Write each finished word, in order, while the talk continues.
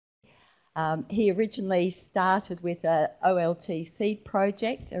He originally started with a OLT seed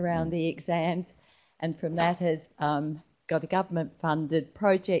project around the exams, and from that has got a government-funded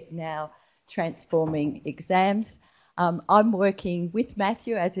project now transforming exams. I'm working with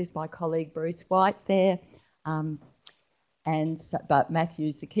Mathew, as is my colleague Bruce White there, but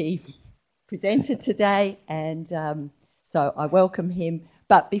Mathew's the key presenter today, and so I welcome him.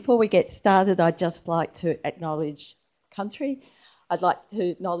 But before we get started, I'd just like to acknowledge country. I'd like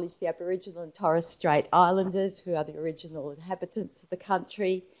to acknowledge the Aboriginal and Torres Strait Islanders, who are the original inhabitants of the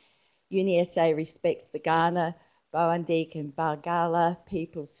country. UniSA respects the Kaurna, Boandik and Bargala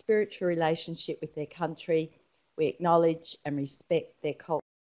people's spiritual relationship with their country. We acknowledge and respect their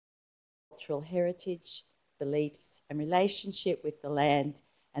cultural heritage, beliefs and relationship with the land,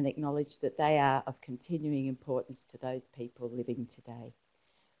 and acknowledge that they are of continuing importance to those people living today.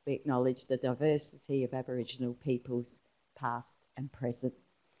 We acknowledge the diversity of Aboriginal peoples, past and present.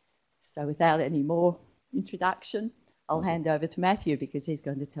 So without any more introduction, I'll hand over to Mathew because he's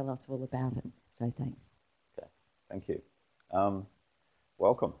going to tell us all about it. So thanks. Okay, thank you.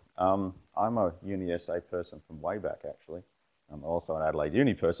 Welcome. I'm a UniSA person from way back, actually. I'm also an Adelaide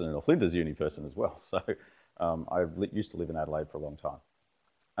Uni person and a Flinders Uni person as well. So I used to live in Adelaide for a long time.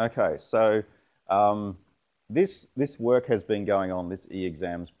 Okay, so this work has been going on, this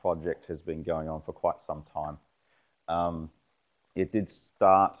eExams project has been going on for quite some time. It did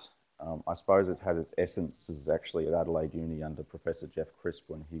start, I suppose it had its essences actually at Adelaide Uni under Professor Jeff Crisp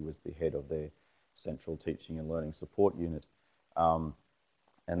when he was the head of their Central Teaching and Learning Support Unit.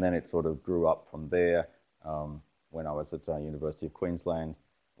 And then it sort of grew up from there. When I was at University of Queensland,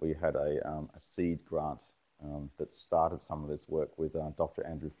 we had a seed grant that started some of this work with Dr.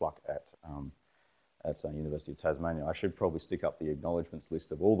 Andrew Fluck at University of Tasmania. I should probably stick up the acknowledgements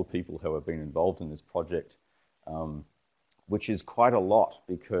list of all the people who have been involved in this project, which is quite a lot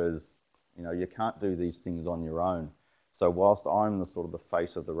because you can't do these things on your own. So whilst I'm the sort of the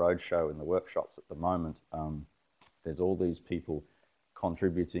face of the Roadshow in the workshops at the moment, there's all these people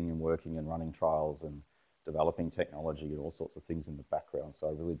contributing and working and running trials and developing technology and all sorts of things in the background. So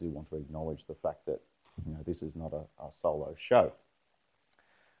I really do want to acknowledge the fact that this is not a solo show.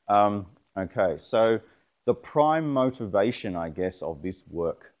 Okay, so the prime motivation, I guess, of this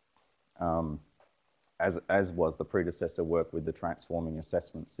work, as was the predecessor work with the Transforming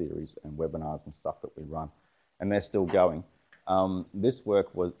Assessment series and webinars and stuff that we run, and they're still going. This work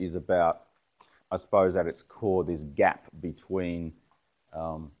is about, I suppose, at its core, this gap between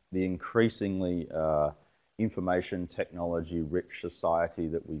the increasingly information technology rich society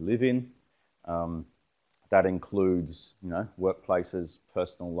that we live in. That includes, workplaces,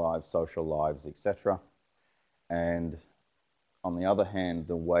 personal lives, social lives, etc. And on the other hand,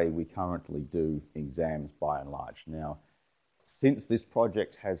 the way we currently do exams by and large. Now, since this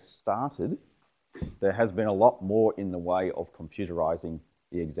project has started, there has been a lot more in the way of computerizing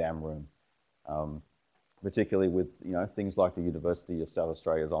the exam room, particularly with things like the University of South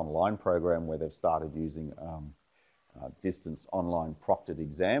Australia's online program, where they've started using distance online proctored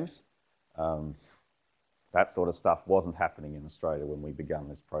exams. That sort of stuff wasn't happening in Australia when we began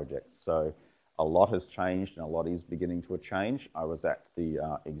this project. So a lot has changed and a lot is beginning to change. I was at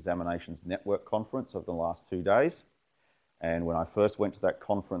the Examinations Network conference of the last 2 days. And when I first went to that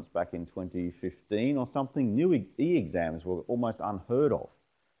conference back in 2015 or something, new e-exams were almost unheard of.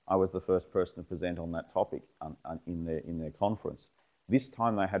 I was the first person to present on that topic in their conference. This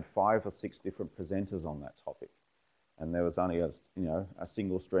time they had 5 or 6 different presenters on that topic. And there was only a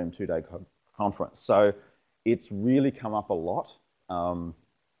single stream 2-day conference. So it's really come up a lot.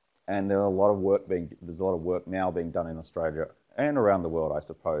 And there's a lot of work now being done in Australia and around the world, I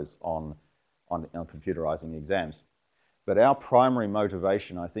suppose, on computerizing exams. But our primary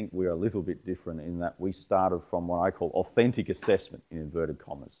motivation, I think we're a little bit different in that we started from what I call authentic assessment in inverted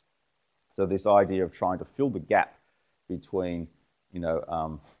commas. So this idea of trying to fill the gap between,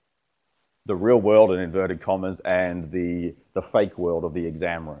 the real world in inverted commas and the fake world of the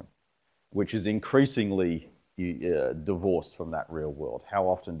exam room, which is increasingly divorced from that real world. How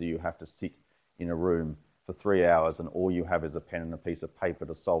often do you have to sit in a room for 3 hours and all you have is a pen and a piece of paper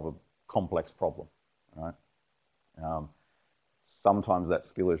to solve a complex problem, right? Sometimes that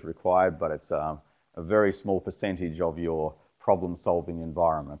skill is required, but it's a very small percentage of your problem-solving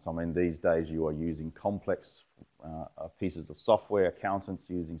environments. I mean, these days you are using complex pieces of software, accountants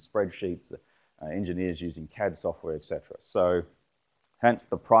using spreadsheets, engineers using CAD software, etc. So, hence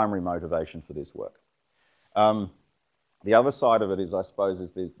the primary motivation for this work. The other side of it is, I suppose,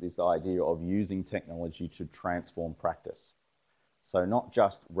 is this idea of using technology to transform practice. So not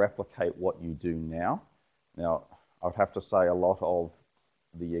just replicate what you do now. Now, I'd have to say a lot of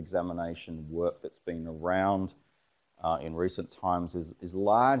the examination work that's been around in recent times is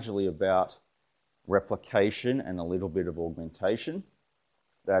largely about replication and a little bit of augmentation.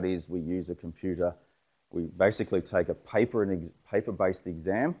 That is, we use a computer, we basically take a paper-based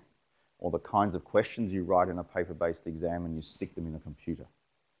exam, or the kinds of questions you write in a paper-based exam, and you stick them in a computer.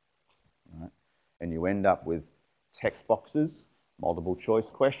 Right? And you end up with text boxes, multiple choice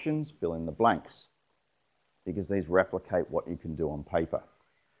questions, fill in the blanks, because these replicate what you can do on paper.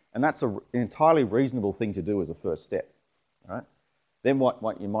 And that's an entirely reasonable thing to do as a first step. Right? Then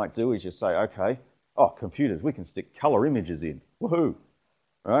what you might do is you say, okay, computers, we can stick colour images in. Woohoo!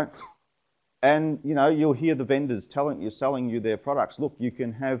 Right? And you'll hear the vendors selling you their products. Look, you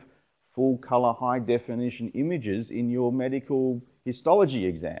can have full colour, high definition images in your medical histology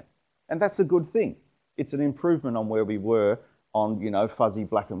exam. And that's a good thing. It's an improvement on where we were on, fuzzy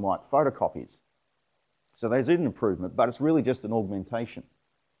black and white photocopies. So there's an improvement, but it's really just an augmentation.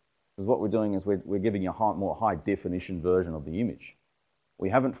 Because what we're doing is we're giving you a more high definition version of the image. We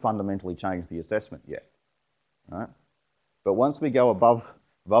haven't fundamentally changed the assessment yet. Right? But once we go above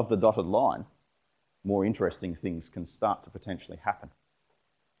the dotted line, more interesting things can start to potentially happen.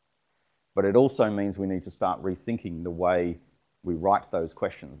 But it also means we need to start rethinking the way we write those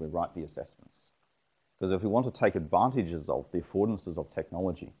questions, we write the assessments. Because if we want to take advantages of the affordances of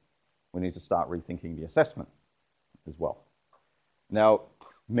technology, we need to start rethinking the assessment as well. Now,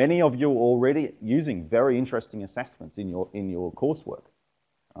 many of you are already using very interesting assessments in your coursework.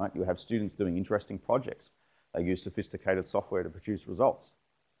 Right? You have students doing interesting projects. They use sophisticated software to produce results.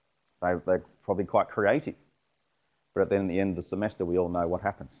 They're probably quite creative. But then at the end of the semester, we all know what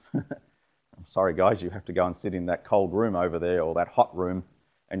happens. I'm sorry, guys, you have to go and sit in that cold room over there or that hot room,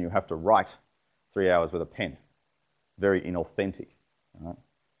 and you have to write 3 hours with a pen. Very inauthentic. Right?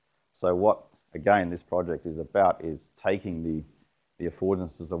 So what, again, this project is about is taking the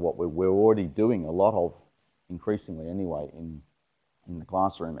affordances of what we're already doing a lot of, increasingly anyway, in the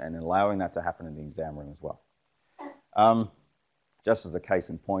classroom, and allowing that to happen in the exam room as well. Just as a case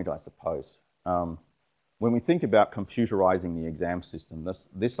in point, I suppose, when we think about computerizing the exam system,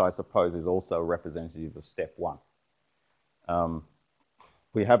 this I suppose is also representative of step one.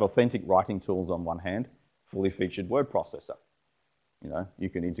 We have authentic writing tools on one hand, fully featured word processor. You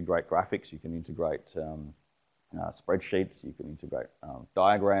can integrate graphics, you can integrate spreadsheets, you can integrate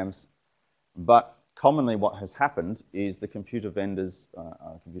diagrams, but commonly what has happened is the computer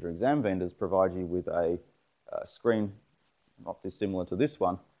exam vendors provide you with a screen not dissimilar to this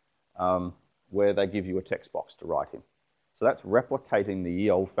one, where they give you a text box to write in. So that's replicating the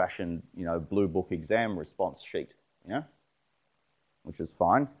old-fashioned, blue book exam response sheet, which is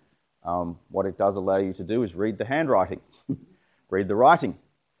fine. What it does allow you to do is read the handwriting, read the writing.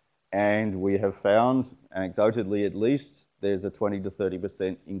 And we have found, anecdotally at least, there's a 20 to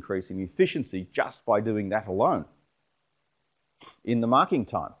 30% increase in efficiency just by doing that alone in the marking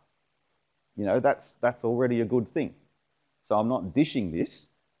time. That's already a good thing. So I'm not dishing this.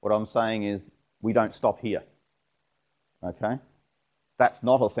 What I'm saying is we don't stop here. Okay? That's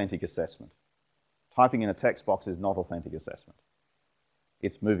not authentic assessment. Typing in a text box is not authentic assessment.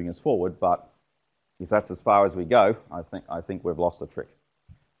 It's moving us forward, but if that's as far as we go, I think we've lost a trick.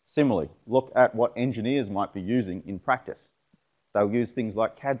 Similarly, look at what engineers might be using in practice. They'll use things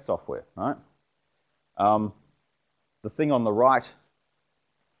like CAD software, right? The thing on the right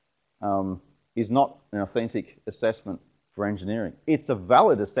is not an authentic assessment for engineering. It's a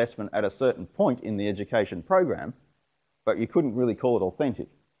valid assessment at a certain point in the education program, but you couldn't really call it authentic.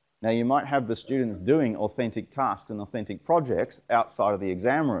 Now, you might have the students doing authentic tasks and authentic projects outside of the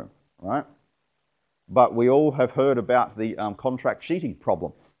exam room, right? But we all have heard about the contract cheating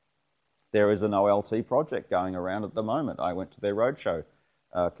problem. There is an OLT project going around at the moment. I went to their roadshow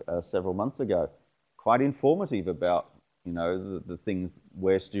several months ago. Quite informative about, the things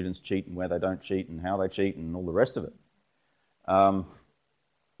where students cheat and where they don't cheat and how they cheat and all the rest of it.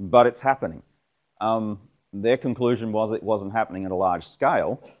 But it's happening. Their conclusion was it wasn't happening at a large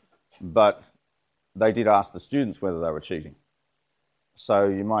scale, but they did ask the students whether they were cheating. So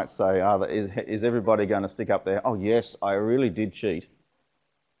you might say, is everybody going to stick up there? Oh, yes, I really did cheat.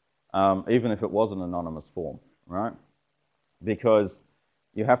 Even if it was an anonymous form, right? Because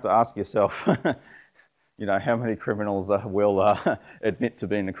you have to ask yourself, how many criminals will admit to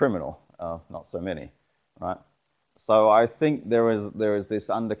being a criminal? Not so many, right? So I think there is this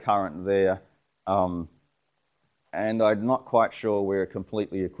undercurrent there, and I'm not quite sure we're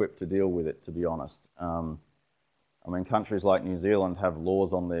completely equipped to deal with it, to be honest. Countries like New Zealand have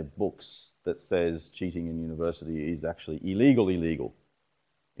laws on their books that says cheating in university is actually illegal.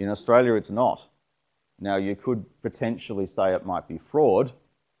 In Australia, it's not. Now, you could potentially say it might be fraud,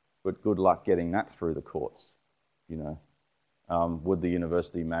 but good luck getting that through the courts, you know. Would the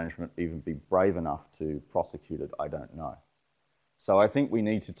university management even be brave enough to prosecute it? I don't know. So I think we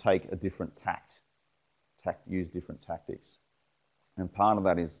need to take a different use different tactics. And part of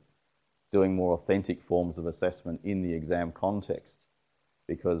that is doing more authentic forms of assessment in the exam context.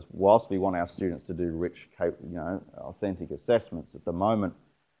 Because whilst we want our students to do rich, authentic assessments, at the moment,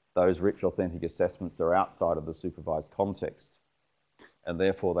 those rich, authentic assessments are outside of the supervised context. And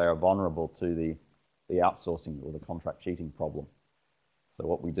therefore, they are vulnerable to the outsourcing or the contract cheating problem. So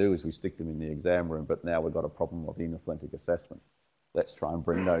what we do is we stick them in the exam room, but now we've got a problem of inauthentic assessment. Let's try and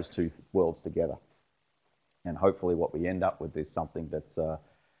bring those two worlds together. And hopefully what we end up with is something that's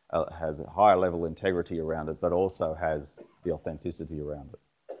has a higher level integrity around it, but also has the authenticity around it.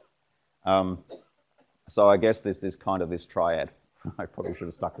 So I guess this is kind of this triad. I probably should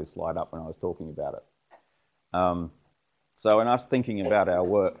have stuck this slide up when I was talking about it. So in us thinking about our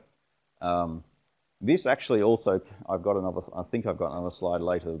work, this actually also, I think I've got another slide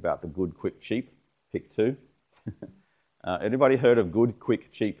later about the good, quick, cheap, pick two. Anybody heard of good,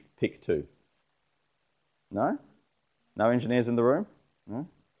 quick, cheap, pick two? No? No engineers in the room? No?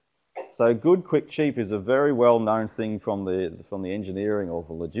 So good, quick, cheap is a very well-known thing from the engineering or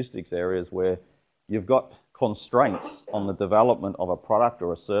the logistics areas where you've got constraints on the development of a product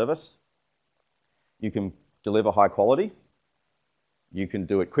or a service. You can deliver high quality, you can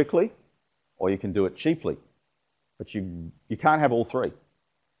do it quickly, or you can do it cheaply. But you can't have all three.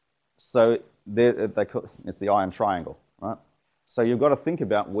 So it's the iron triangle, right? So you've got to think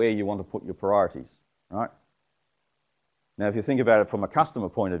about where you want to put your priorities, right? Now, if you think about it from a customer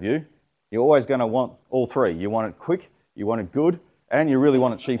point of view, you're always going to want all three. You want it quick, you want it good, and you really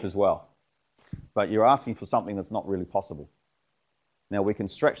want it cheap as well. But you're asking for something that's not really possible. Now, we can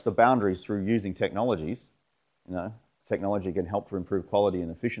stretch the boundaries through using technologies. You know, technology can help to improve quality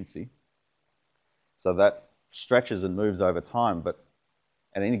and efficiency. So that stretches and moves over time, but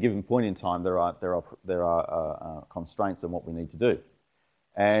at any given point in time, there are constraints on what we need to do.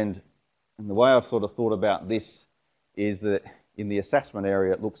 And the way I've sort of thought about this is that in the assessment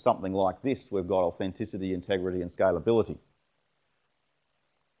area, it looks something like this. We've got authenticity, integrity, and scalability.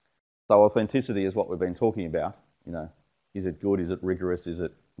 So authenticity is what we've been talking about. You know, is it good? Is it rigorous? Is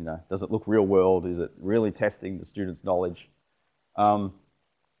it, you know, does it look real world? Is it really testing the student's knowledge?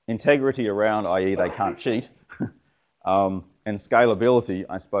 Integrity around, i.e. they can't cheat. And scalability,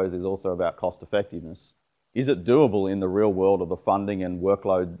 I suppose, is also about cost effectiveness. Is it doable in the real world of the funding and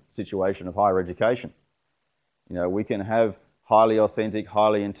workload situation of higher education? You know, we can have highly authentic,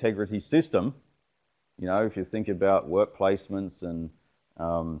 highly integrity system. You know, if you think about work placements and,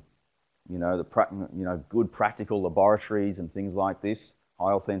 good practical laboratories and things like this,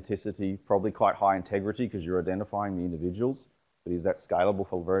 high authenticity, probably quite high integrity because you're identifying the individuals, but is that scalable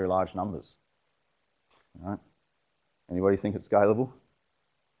for very large numbers? All right. Anybody think it's scalable?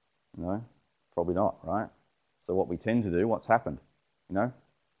 No, probably not, right? So what we tend to do, what's happened? You know,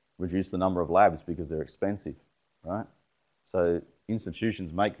 reduce the number of labs because they're expensive, right? So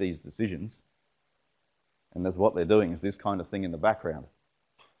institutions make these decisions, and that's what they're doing is this kind of thing in the background.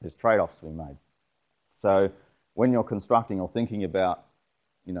 There's trade-offs to be made. So when you're constructing or thinking about,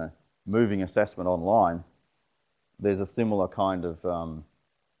 you know, moving assessment online, there's a similar kind of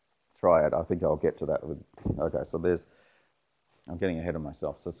triad. I think I'll get to that. Okay, so I'm getting ahead of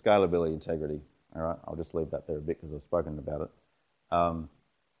myself. So scalability, integrity. All right, I'll just leave that there a bit because I've spoken about it.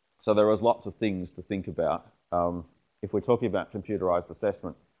 So there is lots of things to think about. If we're talking about computerized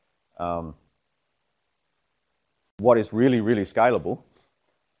assessment, what is really, really scalable?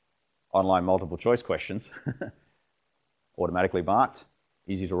 Online multiple choice questions, automatically marked,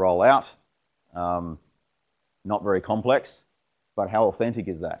 easy to roll out, not very complex, but how authentic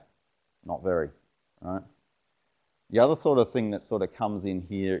is that? Not very, right? The other sort of thing that sort of comes in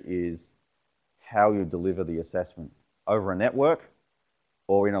here is how you deliver the assessment over a network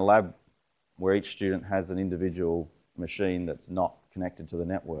or in a lab where each student has an individual machine that's not connected to the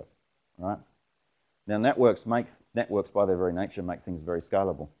network, right? Now networks by their very nature make things very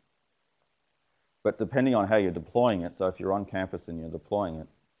scalable. But depending on how you're deploying it, so if you're on campus and you're deploying it,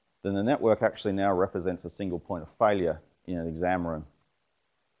 then the network actually now represents a single point of failure in an exam room.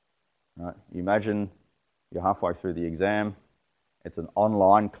 Right? You imagine you're halfway through the exam, it's an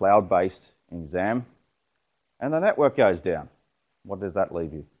online cloud-based exam, and the network goes down. What does that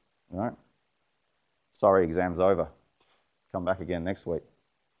leave you? Right? Sorry, exam's over. Come back again next week.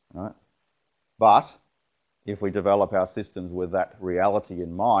 Right? But if we develop our systems with that reality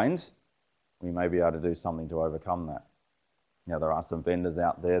in mind, we may be able to do something to overcome that. Now, there are some vendors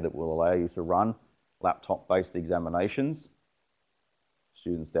out there that will allow you to run laptop-based examinations.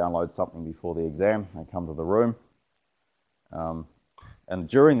 Students download something before the exam, they come to the room. And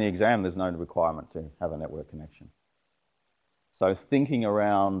during the exam, there's no requirement to have a network connection. So thinking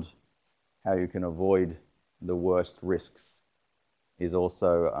around how you can avoid the worst risks is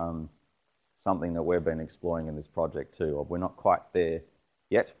also something that we've been exploring in this project too. We're not quite there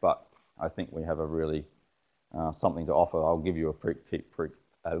yet, but I think we have a really something to offer. I'll give you a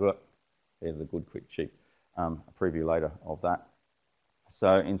there's the good, quick, cheap, a preview later of that.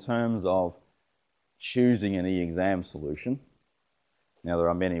 So in terms of choosing an eExam solution, now there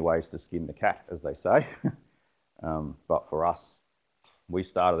are many ways to skin the cat, as they say, but for us, we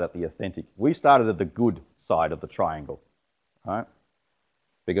started at the good side of the triangle, right?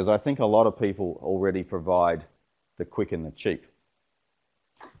 Because I think a lot of people already provide the quick and the cheap.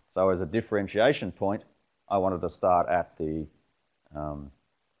 So as a differentiation point, I wanted to start at the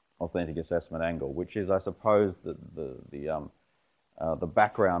authentic assessment angle, which is, I suppose, the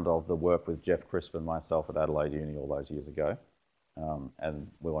background of the work with Jeff Crisp and myself at Adelaide Uni all those years ago, and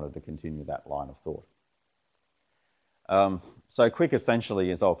we wanted to continue that line of thought. So quick essentially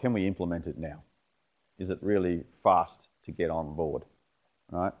is, can we implement it now? Is it really fast to get on board,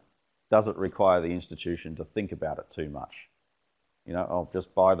 right? Does it require the institution to think about it too much? You know, I'll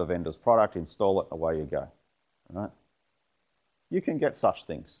just buy the vendor's product, install it, away you go, right? You can get such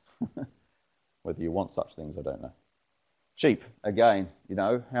things. Whether you want such things, I don't know. Cheap, again, you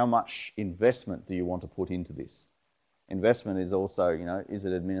know, how much investment do you want to put into this? Investment is also, you know, is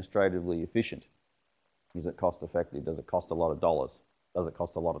it administratively efficient? Is it cost effective? Does it cost a lot of dollars? Does it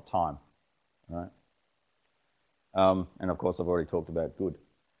cost a lot of time? Right? And of course, I've already talked about good.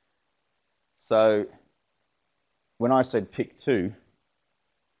 So when I said pick two,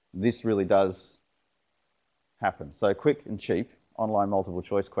 this really does happen. So quick and cheap, online multiple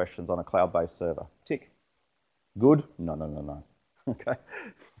choice questions on a cloud-based server. Tick. Good? No. Okay.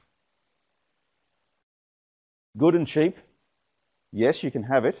 Good and cheap, yes, you can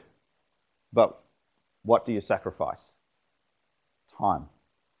have it, but what do you sacrifice? Time.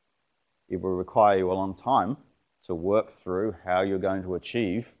 It will require you a long time to work through how you're going to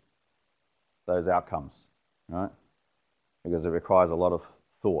achieve those outcomes, right? Because it requires a lot of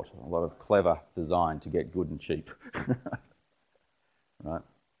thought, a lot of clever design to get good and cheap, right?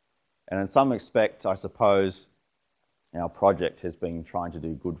 And in some respect, I suppose, our project has been trying to do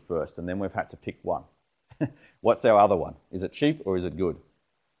good first, and then we've had to pick one. What's our other one? Is it cheap or is it good?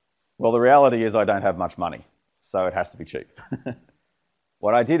 Well, the reality is I don't have much money, so it has to be cheap.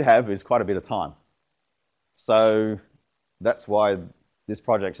 What I did have is quite a bit of time. So that's why this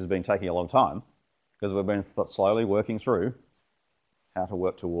project has been taking a long time, because we've been slowly working through how to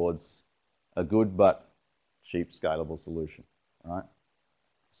work towards a good but cheap, scalable solution, right?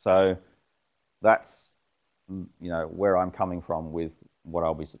 So that's, you know, where I'm coming from with what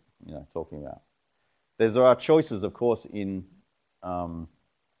I'll be, you know, talking about. There are choices, of course, in doing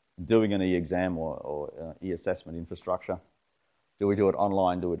an eExam or e-assessment infrastructure. Do we do it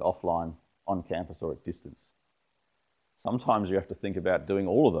online, do it offline, on campus or at distance? Sometimes you have to think about doing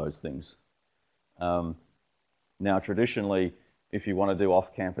all of those things. Now, traditionally, if you want to do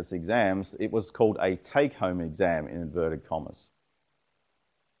off-campus exams, it was called a take-home exam in inverted commas.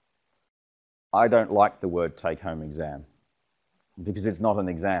 I don't like the word take-home exam because it's not an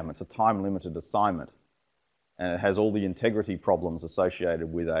exam, it's a time-limited assignment. And it has all the integrity problems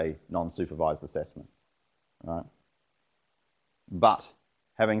associated with a non-supervised assessment, right? But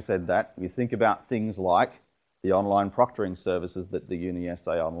having said that, you think about things like the online proctoring services that the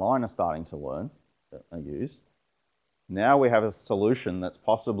UniSA Online are starting to use. Now we have a solution that's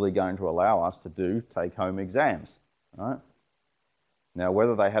possibly going to allow us to do take-home exams, right? Now,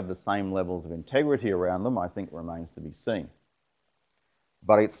 whether they have the same levels of integrity around them, I think remains to be seen.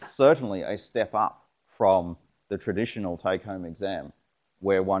 But it's certainly a step up from the traditional take-home exam,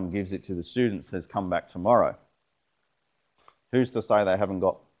 where one gives it to the students, says, come back tomorrow. Who's to say they haven't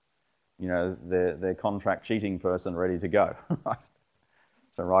got, you know, their contract cheating person ready to go, right?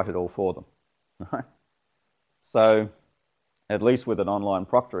 So write it all for them, right? So at least with an online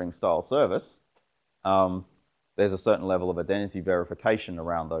proctoring style service, there's a certain level of identity verification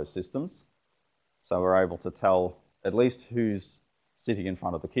around those systems. So we're able to tell at least who's sitting in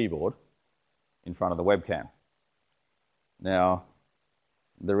front of the keyboard, in front of the webcam. Now,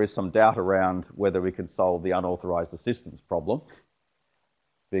 there is some doubt around whether we could solve the unauthorized assistance problem,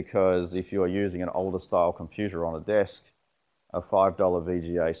 because if you're using an older style computer on a desk, a $5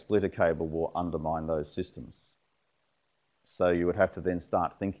 VGA splitter cable will undermine those systems. So you would have to then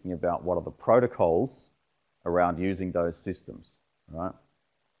start thinking about what are the protocols around using those systems, right?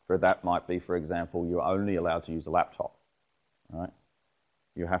 For that might be, for example, you're only allowed to use a laptop, right?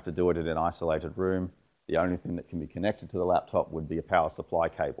 You have to do it in an isolated room. The only thing that can be connected to the laptop would be a power supply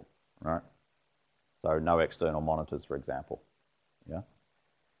cable, right? So no external monitors, for example. Yeah.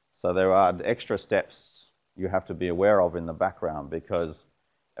 So there are extra steps you have to be aware of in the background, because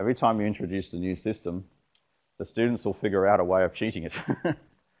every time you introduce a new system, the students will figure out a way of cheating it.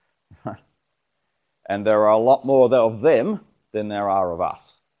 Right? And there are a lot more of them than there are of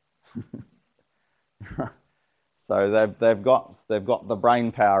us. So they've got the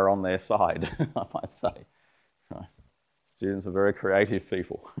brain power on their side, I might say. Right. Students are very creative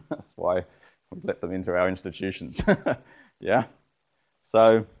people. That's why we let them into our institutions. Yeah.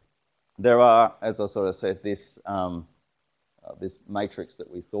 So there are, as I sort of said, this matrix that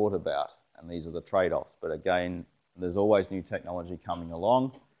we thought about, and these are the trade-offs. But again, there's always new technology coming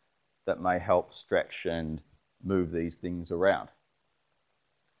along that may help stretch and move these things around.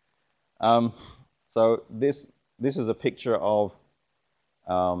 So this is a picture of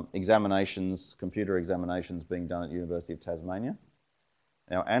examinations, computer examinations being done at University of Tasmania.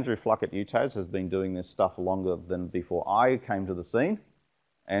 Now, Andrew Fluck at UTAS has been doing this stuff longer than before I came to the scene.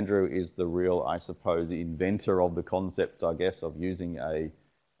 Andrew is the real, I suppose, inventor of the concept, I guess, of using a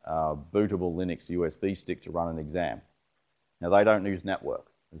bootable Linux USB stick to run an exam. Now, they don't use network.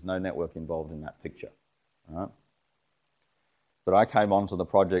 There's no network involved in that picture. Right? But I came onto the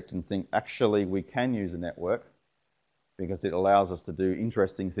project and think, actually, we can use a network because it allows us to do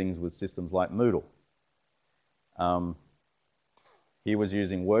interesting things with systems like Moodle. He was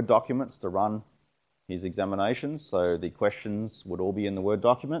using Word documents to run his examinations, so the questions would all be in the Word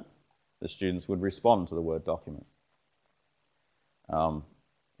document. The students would respond to the Word document. It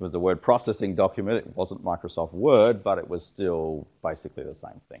was a word processing document. It wasn't Microsoft Word, but it was still basically the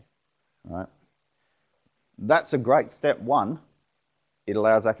same thing. Right? That's a great step one. It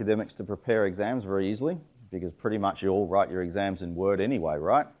allows academics to prepare exams very easily, because pretty much you all write your exams in Word anyway,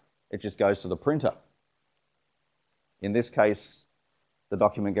 right? It just goes to the printer. In this case, the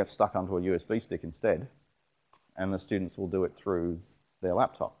document gets stuck onto a USB stick instead, and the students will do it through their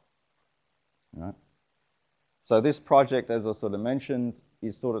laptop. Right? So this project, as I sort of mentioned,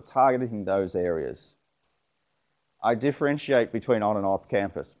 is sort of targeting those areas. I differentiate between on and off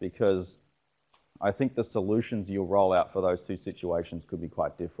campus because I think the solutions you'll roll out for those two situations could be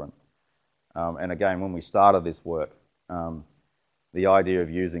quite different. And again, when we started this work, the idea of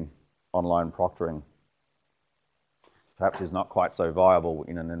using online proctoring perhaps is not quite so viable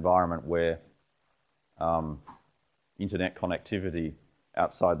in an environment where internet connectivity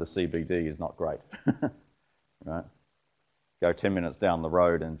outside the CBD is not great. Right? Go 10 minutes down the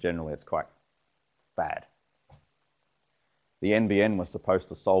road and generally it's quite bad. The NBN was supposed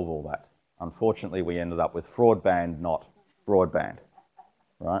to solve all that. Unfortunately, we ended up with fraudband, not broadband.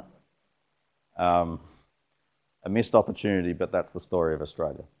 Right? A missed opportunity, but that's the story of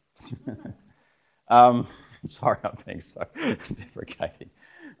Australia. Sorry, I'm being so deprecating.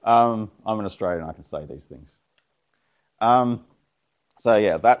 I'm an Australian, I can say these things. So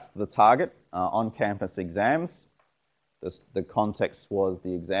yeah, that's the target, on-campus exams. The context was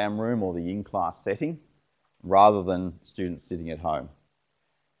the exam room or the in-class setting, rather than students sitting at home.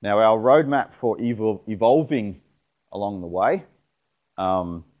 Now, our roadmap for evolving along the way,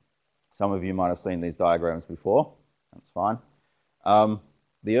 some of you might have seen these diagrams before, that's fine.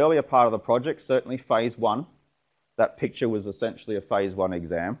 The earlier part of the project, certainly phase one, that picture was essentially a phase one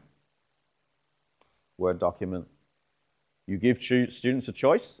exam. Word document. You give students a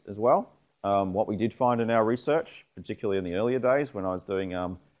choice as well. What we did find in our research, particularly in the earlier days when I was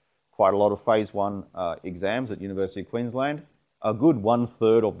doing quite a lot of phase one exams at University of Queensland, a good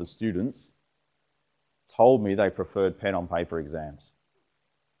 1/3 of the students told me they preferred pen on paper exams.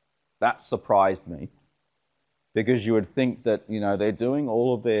 That surprised me, because you would think that, you know, they're doing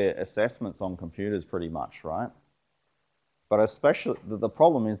all of their assessments on computers pretty much, right? But especially, the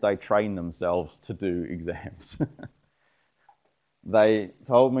problem is they train themselves to do exams. They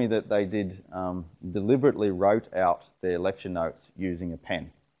told me that they did deliberately wrote out their lecture notes using a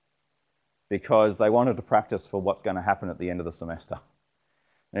pen because they wanted to practice for what's going to happen at the end of the semester.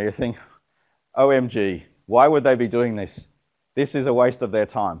 Now you think, OMG, why would they be doing this? This is a waste of their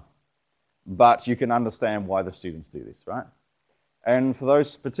time. But you can understand why the students do this, right? And for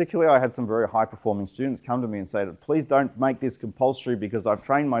those particularly, I had some very high-performing students come to me and say, please don't make this compulsory because I've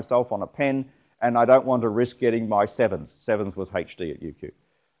trained myself on a pen and I don't want to risk getting my sevens. Sevens was HD at UQ.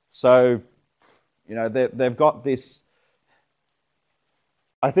 So, you know, they've got this.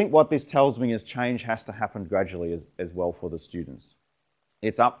 I think what this tells me is change has to happen gradually as well for the students.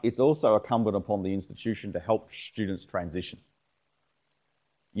 It's also incumbent upon the institution to help students transition.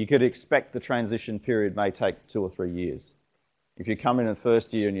 You could expect the transition period may take 2 or 3 years. if you come in the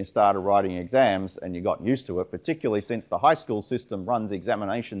first year and you started writing exams and you got used to it, particularly since the high school system runs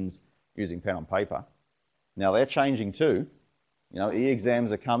examinations using pen on paper. Now they're changing too. You know, eExams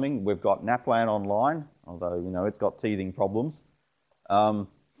are coming. We've got NAPLAN online, although, you know, it's got teething problems. The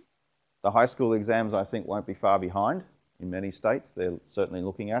high school exams, I think, won't be far behind in many states. They're certainly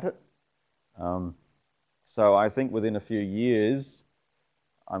looking at it. So I think within a few years,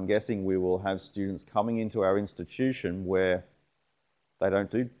 I'm guessing we will have students coming into our institution where they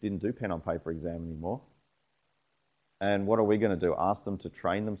didn't do pen on paper exam anymore. And what are we going to do? Ask them to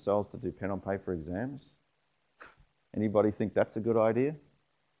train themselves to do pen on paper exams? Anybody think that's a good idea?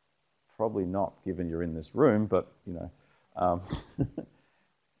 Probably not, given you're in this room, but, you know,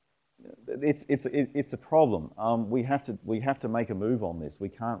 it's a problem. We have to make a move on this. We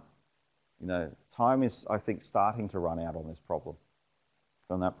can't, you know, time is, I think, starting to run out on this problem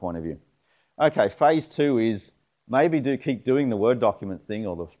from that point of view. Okay, phase 2 is maybe keep doing the Word document thing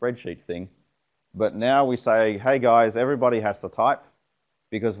or the spreadsheet thing, but now we say, hey guys, everybody has to type,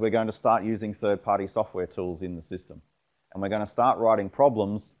 because we're going to start using third-party software tools in the system. And we're going to start writing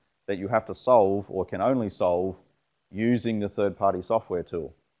problems that you have to solve or can only solve using the third-party software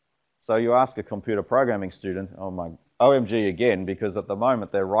tool. So you ask a computer programming student, oh my, OMG again, because at the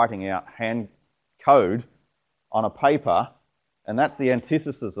moment they're writing out hand code on a paper, and that's the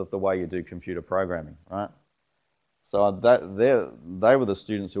antithesis of the way you do computer programming, right? So they were the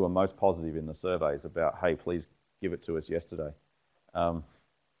students who were most positive in the surveys about, hey, please give it to us yesterday.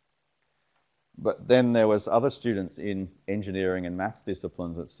 But then there was other students in engineering and maths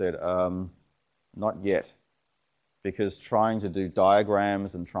disciplines that said, not yet, because trying to do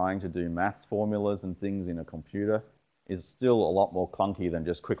diagrams and trying to do maths formulas and things in a computer is still a lot more clunky than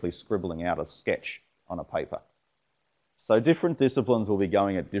just quickly scribbling out a sketch on a paper. So different disciplines will be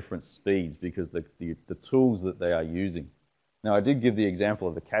going at different speeds because the tools that they are using. Now, I did give the example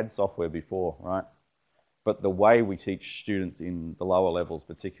of the CAD software before, right? But the way we teach students in the lower levels,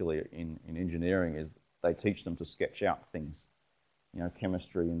 particularly in engineering, is they teach them to sketch out things. You know,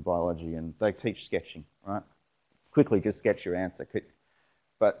 chemistry and biology, and they teach sketching, right? Quickly, just sketch your answer.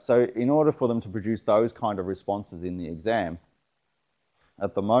 But so in order for them to produce those kind of responses in the exam,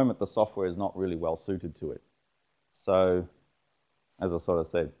 at the moment, the software is not really well suited to it. So, as I sort of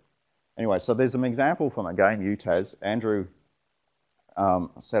said. Anyway, so there's an example from, again, UTAS. Andrew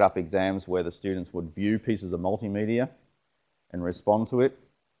set up exams where the students would view pieces of multimedia and respond to it.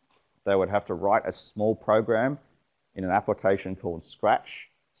 They would have to write a small program in an application called Scratch.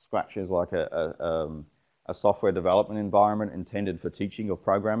 Scratch is like a software development environment intended for teaching or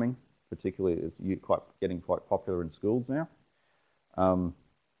programming, particularly as getting quite popular in schools now.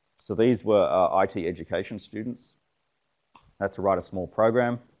 So these were IT education students. They had to write a small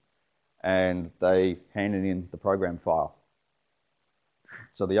program, and they handed in the program file.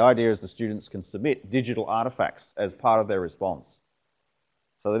 So the idea is the students can submit digital artifacts as part of their response.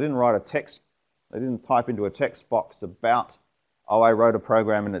 So they didn't write a text, they didn't type into a text box about, oh, I wrote a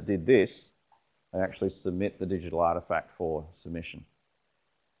program and it did this. They actually submit the digital artifact for submission.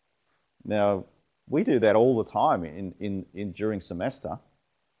 Now, we do that all the time during semester.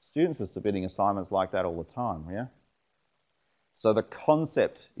 Students are submitting assignments like that all the time, yeah? So the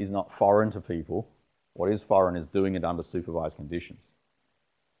concept is not foreign to people. What is foreign is doing it under supervised conditions.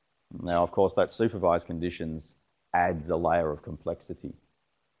 Now, of course, that supervised conditions adds a layer of complexity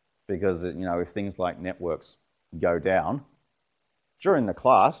because, you know, if things like networks go down during the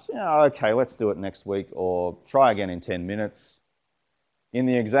class, you know, okay, let's do it next week or try again in 10 minutes. In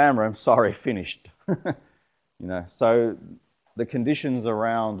the exam room, sorry, finished. You know, so the conditions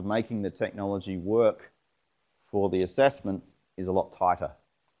around making the technology work for the assessment is a lot tighter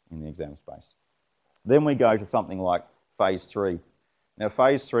in the exam space. Then we go to something like phase 3. Now,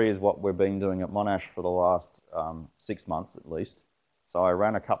 phase 3 is what we've been doing at Monash for the last 6 months at least. So I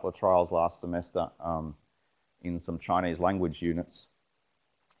ran a couple of trials last semester in some Chinese language units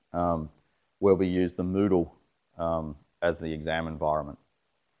where we used the Moodle as the exam environment.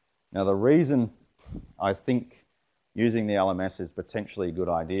 Now, the reason I think using the LMS is potentially a good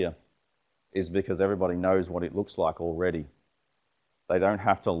idea is because everybody knows what it looks like already. They don't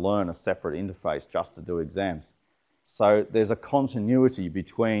have to learn a separate interface just to do exams. So there's a continuity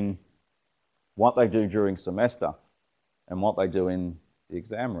between what they do during semester and what they do in the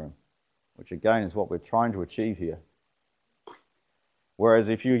exam room, which again is what we're trying to achieve here. Whereas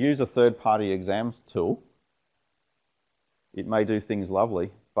if you use a third-party exams tool, it may do things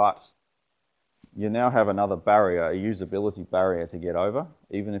lovely, but you now have another barrier, a usability barrier to get over.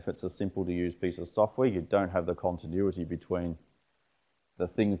 Even if it's a simple to use piece of software, you don't have the continuity between the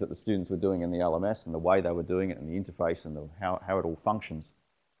things that the students were doing in the LMS and the way they were doing it and the interface and how it all functions.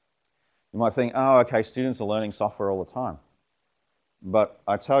 You might think, oh, okay, students are learning software all the time. But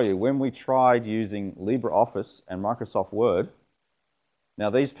I tell you, when we tried using LibreOffice and Microsoft Word,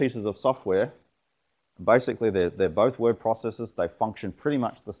 now these pieces of software, basically they're both word processors, they function pretty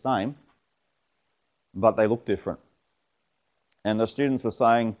much the same, but they look different. And the students were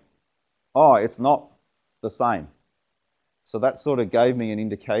saying, oh, it's not the same. So that sort of gave me an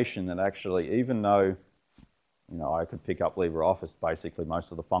indication that actually, even though I could pick up LibreOffice, basically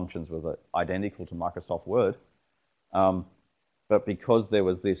most of the functions were identical to Microsoft Word, but because there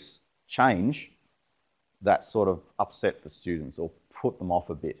was this change, that sort of upset the students or put them off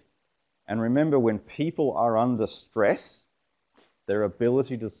a bit. And remember, when people are under stress, their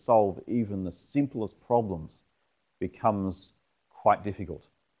ability to solve even the simplest problems becomes quite difficult,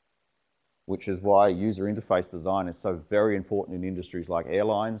 which is why user interface design is so very important in industries like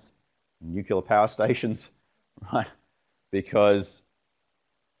airlines, nuclear power stations, right? Because,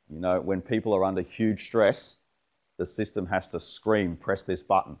 when people are under huge stress, the system has to scream, press this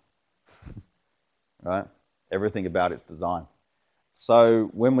button, right? Everything about its design. So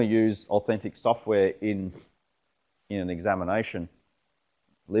when we use authentic software in an examination,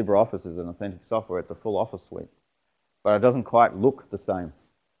 LibreOffice is an authentic software, it's a full Office suite, but it doesn't quite look the same.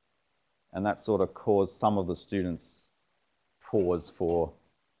 And that sort of caused some of the students pause for,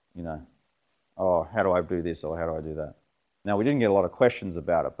 oh, how do I do this or how do I do that? Now, we didn't get a lot of questions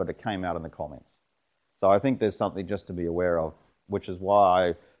about it, but it came out in the comments. So I think there's something just to be aware of, which is why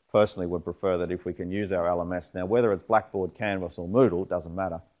I personally would prefer that if we can use our LMS. Now, whether it's Blackboard, Canvas or Moodle, doesn't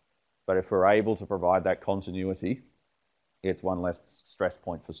matter. But if we're able to provide that continuity, it's one less stress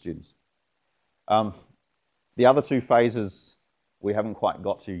point for students. The other two phases we haven't quite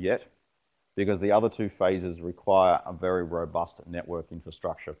got to yet, because the other two phases require a very robust network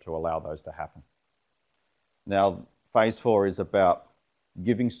infrastructure to allow those to happen. Now, phase 4 is about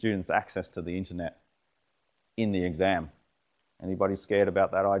giving students access to the internet in the exam. Anybody scared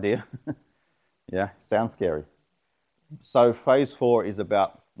about that idea? Yeah, sounds scary. So phase 4 is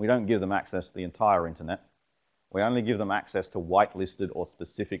about, we don't give them access to the entire internet. We only give them access to whitelisted or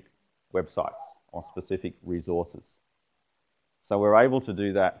specific websites or specific resources. So we're able to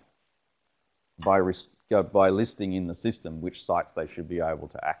do that by listing in the system which sites they should be able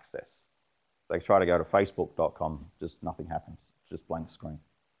to access. They try to go to facebook.com, just nothing happens, just blank screen.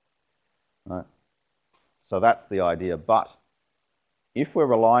 Right? So that's the idea. But if we're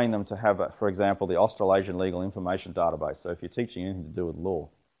relying them to have, for example, the Australasian Legal Information Database, so if you're teaching anything to do with law,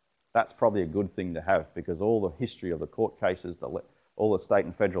 that's probably a good thing to have, because all the history of the court cases, all the state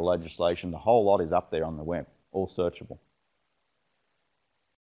and federal legislation, the whole lot is up there on the web, all searchable.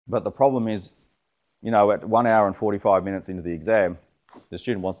 But the problem is, at 1 hour and 45 minutes into the exam, the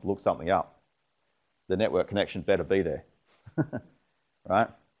student wants to look something up. The network connection better be there, right?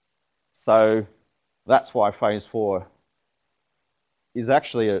 So that's why phase 4 is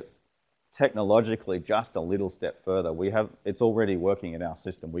actually technologically just a little step further. It's already working in our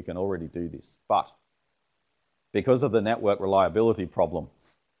system. We can already do this. But because of the network reliability problem,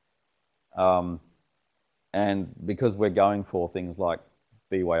 and because we're going for things like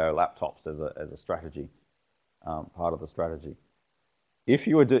BYO laptops as a strategy, part of the strategy, if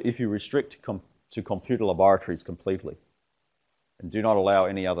you restrict to computer laboratories completely and do not allow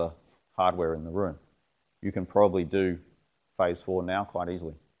any other hardware in the room, you can probably do phase 4 now quite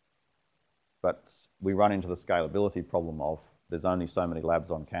easily. But we run into the scalability problem of there's only so many labs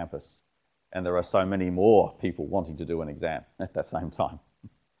on campus and there are so many more people wanting to do an exam at that same time.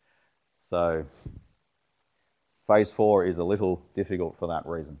 So phase 4 is a little difficult for that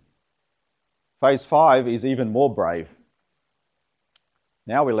reason. Phase 5 is even more brave.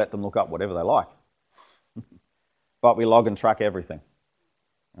 Now we let them look up whatever they like, but we log and track everything.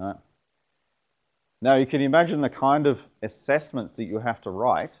 Right? Now you can imagine the kind of assessments that you have to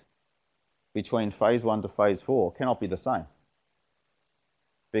write between phase 1 to phase 4 cannot be the same,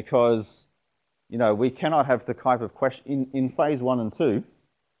 because we cannot have the type of question in phase 1 and 2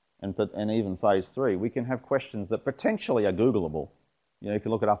 and even phase 3, we can have questions that potentially are Googleable. You can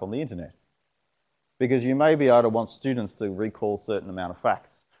look it up on the internet, because you may be able to want students to recall a certain amount of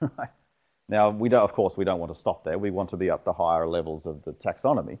facts. Right? Now, of course, we don't want to stop there. We want to be up the higher levels of the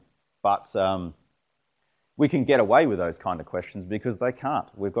taxonomy, but we can get away with those kind of questions because they can't.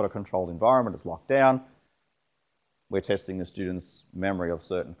 We've got a controlled environment, it's locked down. We're testing the students' memory of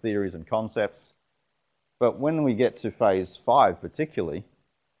certain theories and concepts. But when we get to phase 5 particularly,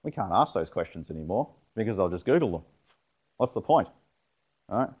 we can't ask those questions anymore because they'll just Google them. What's the point?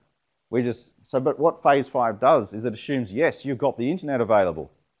 All right? But what phase 5 does is it assumes, yes, you've got the internet available,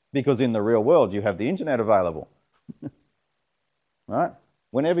 because in the real world you have the internet available. Right?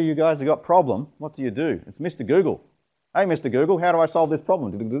 Whenever you guys have got a problem, what do? It's Mr. Google. Hey, Mr. Google, how do I solve this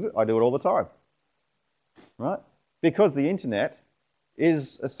problem? I do it all the time. Right? Because the internet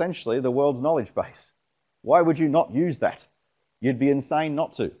is essentially the world's knowledge base. Why would you not use that? You'd be insane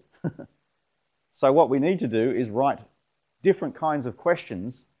not to. So what we need to do is write different kinds of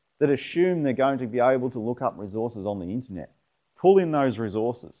questions that assume they're going to be able to look up resources on the internet, pull in those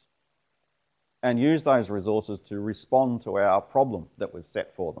resources, and use those resources to respond to our problem that we've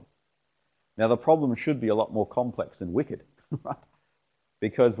set for them. Now, the problem should be a lot more complex and wicked, right?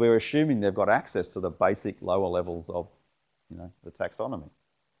 Because we're assuming they've got access to the basic lower levels of, the taxonomy.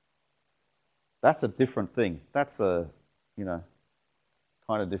 That's a different thing. That's a,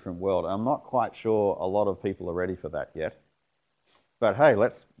 kind of different world. I'm not quite sure a lot of people are ready for that yet. But hey,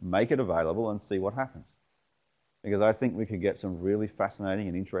 let's make it available and see what happens. Because I think we could get some really fascinating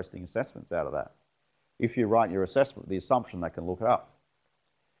and interesting assessments out of that. If you write your assessment, the assumption they can look it up.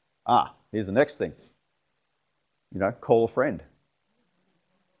 Here's the next thing. Call a friend.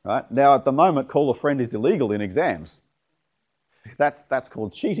 Right? Now, at the moment, call a friend is illegal in exams. That's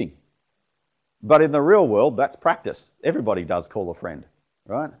called cheating. But in the real world, that's practice. Everybody does call a friend,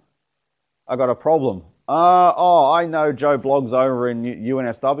 right? I got a problem. I know Joe Bloggs over in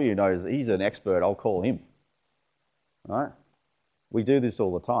UNSW knows. He's an expert. I'll call him. Right? We do this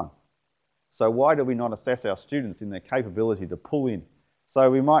all the time. So why do we not assess our students in their capability to pull in? So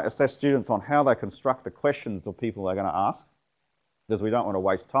we might assess students on how they construct the questions of people they're going to ask, because we don't want to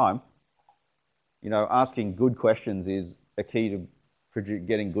waste time. Asking good questions is a key to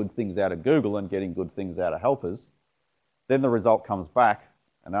getting good things out of Google and getting good things out of helpers. Then the result comes back,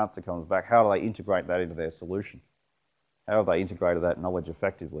 an answer comes back. How do they integrate that into their solution? How have they integrated that knowledge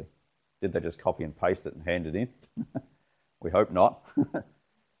effectively? Did they just copy and paste it and hand it in? We hope not,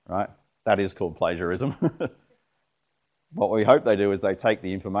 right? That is called plagiarism. What we hope they do is they take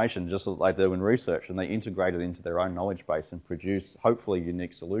the information just like they do in research and they integrate it into their own knowledge base and produce hopefully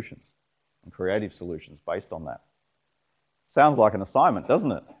unique solutions and creative solutions based on that. Sounds like an assignment,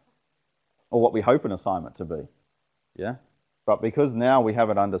 doesn't it? Or what we hope an assignment to be, yeah? But because now we have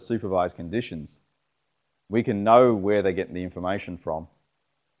it under supervised conditions, we can know where they're getting the information from,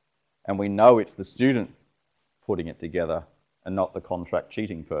 and we know it's the student putting it together and not the contract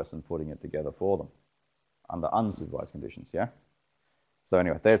cheating person putting it together for them under unsupervised conditions, yeah? So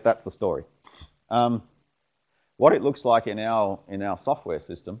anyway, that's the story. What it looks like in our software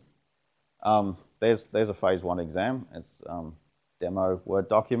system, there's a phase 1 exam. It's demo Word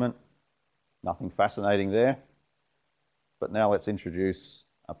document. Nothing fascinating there. But now let's introduce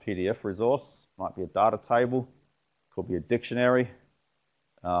a PDF resource. Might be a data table. Could be a dictionary.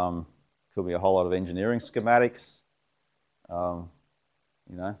 Could be a whole lot of engineering schematics. Could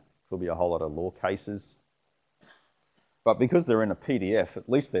be a whole lot of law cases. But because they're in a PDF, at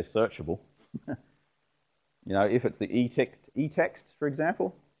least they're searchable. If it's the e-text, for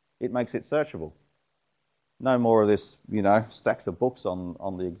example, it makes it searchable. No more of this, stacks of books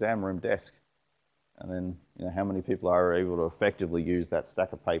on the exam room desk. And then, how many people are able to effectively use that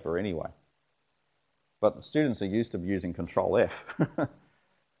stack of paper anyway? But the students are used to using Control F,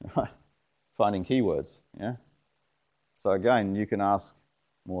 right? Finding keywords, yeah? So again, you can ask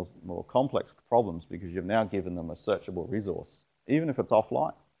more complex problems because you've now given them a searchable resource, even if it's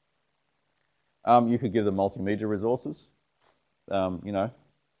offline. You could give them multimedia resources. You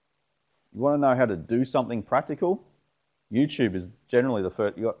want to know how to do something practical? YouTube is generally the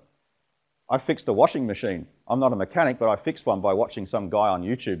first. I fixed a washing machine. I'm not a mechanic, but I fixed one by watching some guy on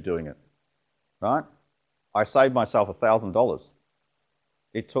YouTube doing it, right? I saved myself $1,000.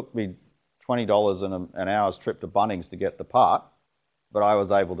 It took me $20 and an hour's trip to Bunnings to get the part, but I was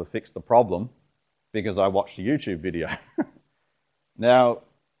able to fix the problem because I watched a YouTube video. Now,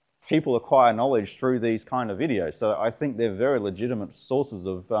 people acquire knowledge through these kind of videos, so I think they're very legitimate sources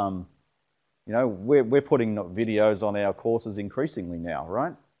of, we're putting videos on our courses increasingly now,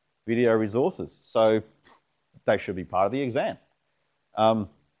 right? Video resources, so they should be part of the exam.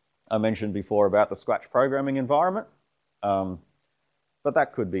 I mentioned before about the Scratch programming environment, but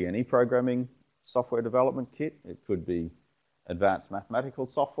that could be any programming software development kit. It could be advanced mathematical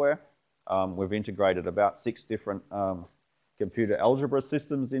software. We've integrated about 6 different computer algebra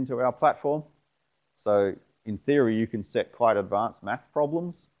systems into our platform. So in theory, you can set quite advanced maths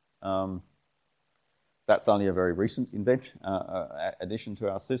problems. That's only a very recent addition to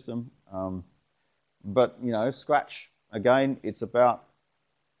our system. But, Scratch, again, it's about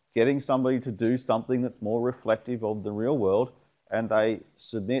getting somebody to do something that's more reflective of the real world, and they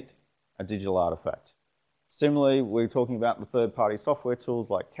submit a digital artifact. Similarly, we're talking about the third-party software tools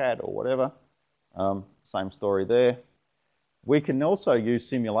like CAD or whatever. Same story there. We can also use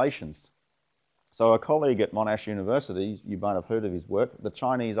simulations. So a colleague at Monash University, you might have heard of his work, the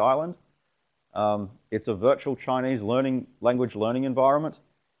Chinese island. It's a virtual Chinese language learning environment.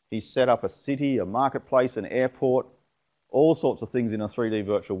 He set up a city, a marketplace, an airport, all sorts of things in a 3D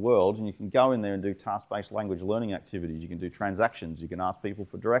virtual world, and you can go in there and do task-based language learning activities. You can do transactions. You can ask people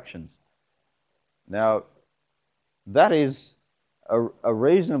for directions. Now, that is a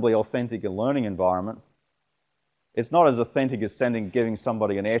reasonably authentic learning environment. It's not as authentic as giving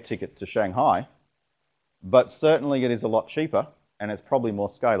somebody an air ticket to Shanghai, but certainly it is a lot cheaper, and it's probably more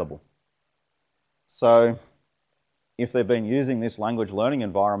scalable. So if they've been using this language learning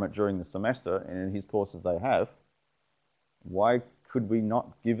environment during the semester, and in his courses they have, why could we not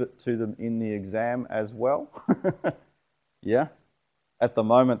give it to them in the exam as well? Yeah. At the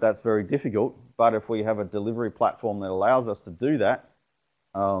moment, that's very difficult, but if we have a delivery platform that allows us to do that,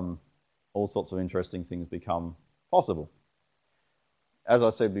 all sorts of interesting things become possible. As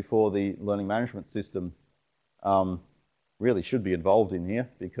I said before, the learning management system really should be involved in here,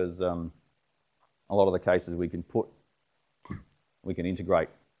 because a lot of the cases we can integrate.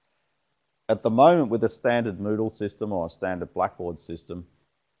 At the moment, with a standard Moodle system or a standard Blackboard system,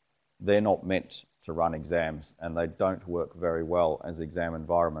 they're not meant to run exams, and they don't work very well as exam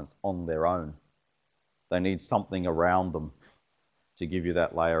environments on their own. They need something around them to give you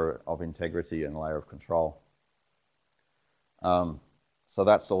that layer of integrity and layer of control. So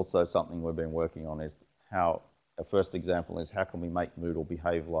that's also something we've been working on, is how, a first example is how can we make Moodle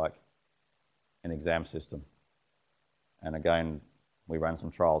behave like an exam system? And again, we ran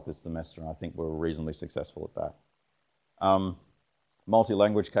some trials this semester, and I think we were reasonably successful at that.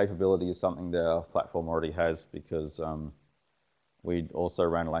 Multi-language capability is something that our platform already has, because we also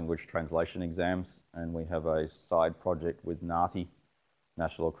ran language translation exams, and we have a side project with NATI,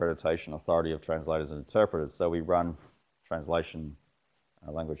 National Accreditation Authority of Translators and Interpreters. So we run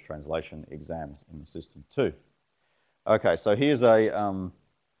language translation exams in the system too. Okay, so here's a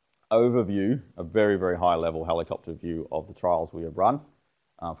overview, a very, very high level helicopter view of the trials we have run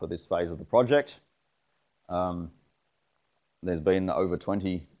for this phase of the project. There's been over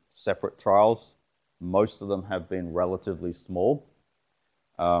 20 separate trials. Most of them have been relatively small.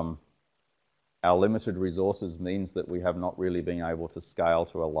 Our limited resources means that we have not really been able to scale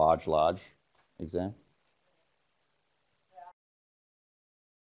to a large exam.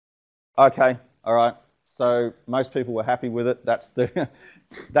 Okay, all right. So most people were happy with it. That's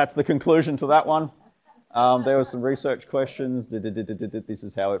the conclusion to that one. There were some research questions. This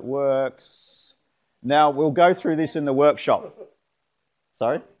is how it works. Now we'll go through this in the workshop.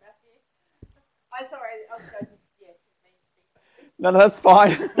 Sorry? I'm sorry, I was going to, yes. No, that's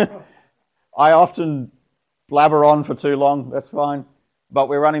fine. I often blabber on for too long. That's fine. But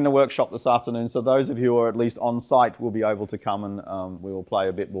we're running the workshop this afternoon, so those of you who are at least on site will be able to come and we will play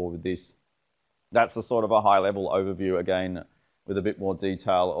a bit more with this. That's a sort of a high-level overview, again, with a bit more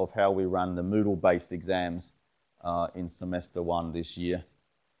detail of how we run the Moodle-based exams in semester 1 this year.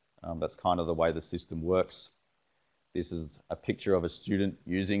 That's kind of the way the system works. This is a picture of a student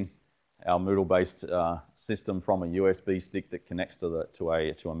using our Moodle-based system from a USB stick that connects to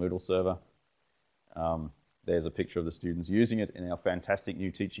a Moodle server. There's a picture of the students using it in our fantastic new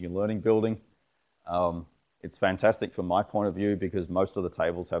teaching and learning building. It's fantastic from my point of view because most of the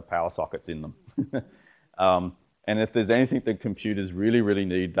tables have power sockets in them. And if there's anything that computers really, really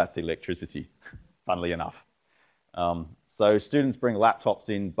need, that's electricity, funnily enough. So students bring laptops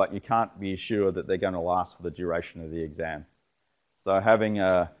in, but you can't be sure that they're going to last for the duration of the exam. So having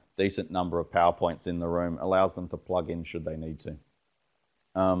a decent number of PowerPoints in the room allows them to plug in should they need to.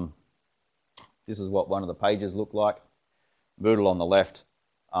 This is what one of the pages look like. Moodle on the left,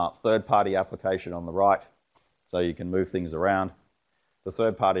 third-party application on the right, so you can move things around. The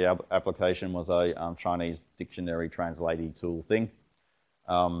third-party application was a Chinese dictionary translating tool thing.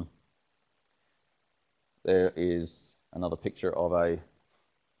 There is another picture of a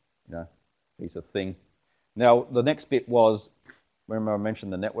piece of thing. Now, the next bit was, remember I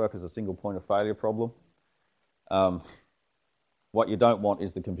mentioned the network as a single point of failure problem. What you don't want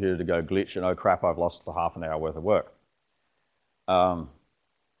is the computer to go glitch and, oh crap, I've lost the half an hour worth of work. And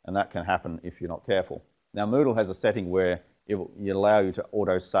that can happen if you're not careful. Now, Moodle has a setting where it allow you to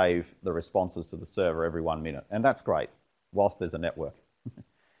auto-save the responses to the server every 1 minute. And that's great, whilst there's a network.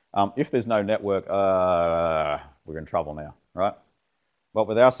 If there's no network, we're in trouble now, right? But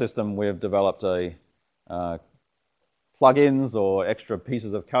with our system, we've developed plugins or extra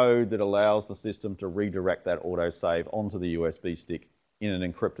pieces of code that allows the system to redirect that auto-save onto the USB stick in an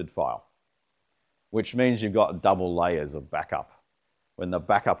encrypted file. which means you've got double layers of backup. When the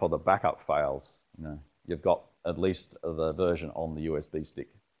backup of the backup fails, you've got at least the version on the USB stick.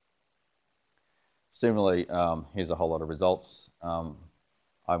 Similarly, here's a whole lot of results.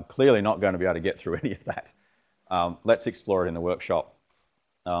 I'm clearly not going to be able to get through any of that. Let's explore it in the workshop.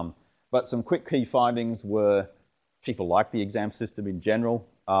 But some quick key findings were people like the exam system in general.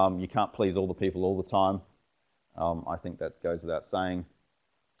 You can't please all the people all the time. I think that goes without saying.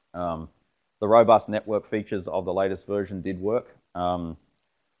 The robust network features of the latest version did work. On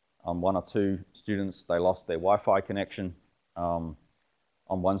 1 or 2 students, they lost their Wi-Fi connection. On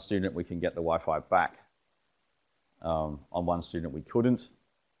 1 student, we can get the Wi-Fi back. On 1 student, we couldn't.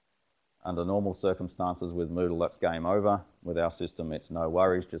 Under normal circumstances with Moodle, that's game over. With our system, it's no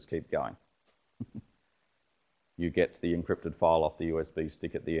worries, just keep going. You get the encrypted file off the USB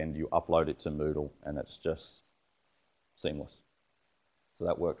stick at the end, you upload it to Moodle, and it's just seamless. So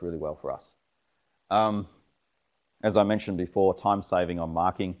that worked really well for us. As I mentioned before, time saving on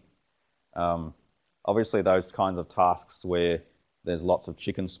marking. Obviously, those kinds of tasks where there's lots of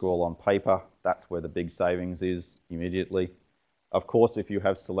chicken scrawl on paper, that's where the big savings is immediately. Of course, if you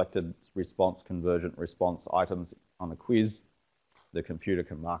have selected response, convergent response items on a quiz, the computer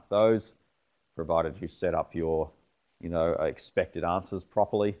can mark those, provided you set up your, expected answers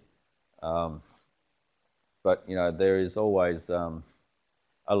properly. But, there is always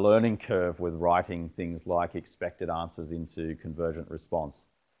a learning curve with writing things like expected answers into convergent response.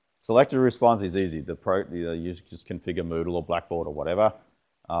 Selected response is easy. You just configure Moodle or Blackboard or whatever,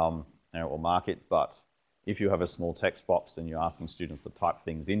 and it will mark it. But if you have a small text box and you're asking students to type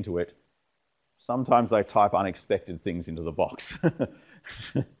things into it, sometimes they type unexpected things into the box.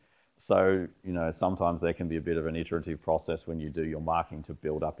 So, sometimes there can be a bit of an iterative process when you do your marking to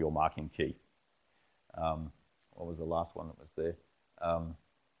build up your marking key. What was the last one that was there?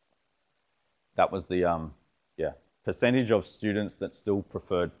 That was the, percentage of students that still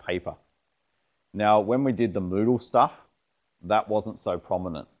preferred paper. Now, when we did the Moodle stuff, that wasn't so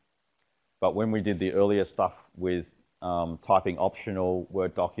prominent. But when we did the earlier stuff with typing optional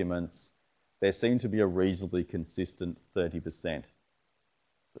Word documents, there seemed to be a reasonably consistent 30%.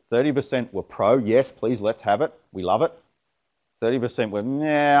 30% were pro, yes, please, let's have it, we love it. 30% were,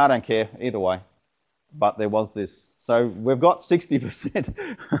 nah, I don't care, either way. But there was this, so we've got 60%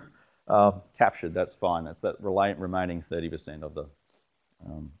 captured, that's fine. That's that remaining 30% of the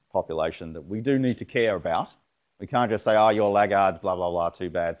population that we do need to care about. We can't just say, oh, you're laggards, blah, blah, blah, too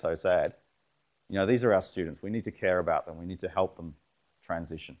bad, so sad. These are our students. We need to care about them. We need to help them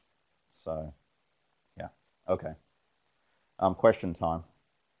transition. So, yeah, okay. Question time.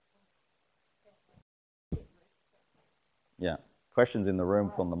 Yeah, questions in the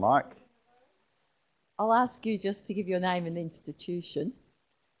room from the mic. I'll ask you just to give your name and institution.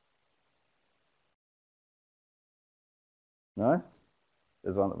 No?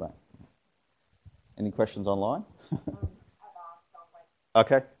 There's one at the back. Any questions online?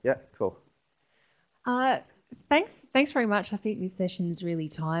 Okay, yeah, cool. Thanks very much. I think this session's really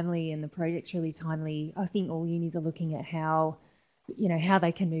timely and the project's really timely. I think all unis are looking at how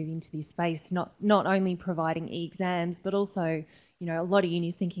they can move into this space, not only providing eExams, but also, a lot of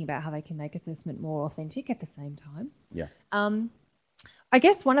unis thinking about how they can make assessment more authentic at the same time. Yeah. I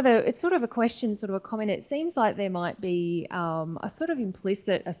guess it's sort of a question, sort of a comment. It seems like there might be a sort of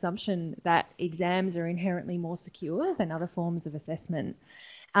implicit assumption that exams are inherently more secure than other forms of assessment.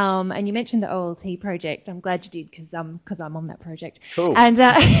 And you mentioned the OLT project. I'm glad you did because I'm on that project. Cool. And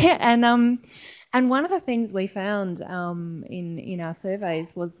and one of the things we found in our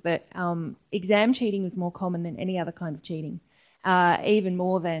surveys was that exam cheating was more common than any other kind of cheating, even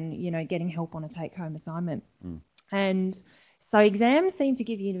more than getting help on a take-home assignment. And so exams seem to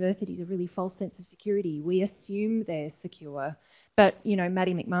give universities a really false sense of security. We assume they're secure, but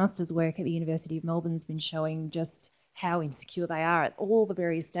Maddie McMaster's work at the University of Melbourne's been showing just how insecure they are at all the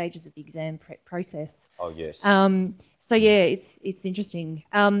various stages of the exam prep process. Oh, yes. So yeah, it's interesting.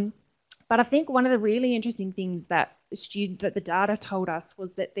 But I think one of the really interesting things that the data told us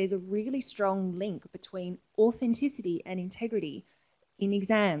was that there's a really strong link between authenticity and integrity in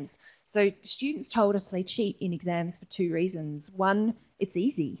exams. So students told us they cheat in exams for 2 reasons. One, it's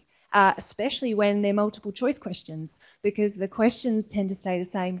easy. Especially when they're multiple choice questions, because the questions tend to stay the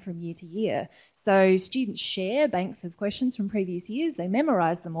same from year to year. So students share banks of questions from previous years, they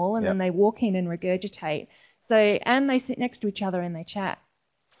memorise them all, and then they walk in and regurgitate. And they sit next to each other and they chat.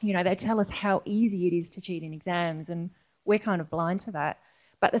 They tell us how easy it is to cheat in exams, and we're kind of blind to that.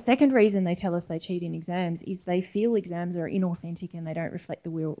 But the second reason they tell us they cheat in exams is they feel exams are inauthentic and they don't reflect the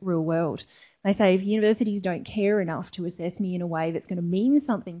real world. They say if universities don't care enough to assess me in a way that's going to mean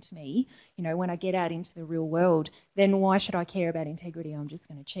something to me, when I get out into the real world, then why should I care about integrity? I'm just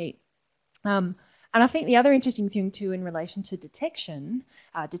going to cheat. And I think the other interesting thing too in relation to detecting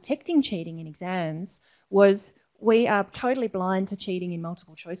cheating in exams was we are totally blind to cheating in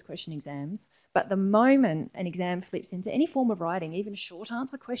multiple choice question exams, but the moment an exam flips into any form of writing, even short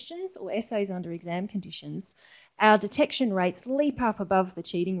answer questions or essays under exam conditions, our detection rates leap up above the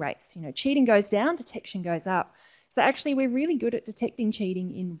cheating rates. Cheating goes down, detection goes up. So actually we're really good at detecting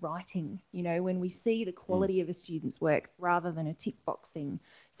cheating in writing, when we see the quality of a student's work rather than a tick box thing.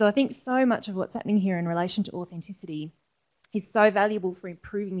 So I think so much of what's happening here in relation to authenticity is so valuable for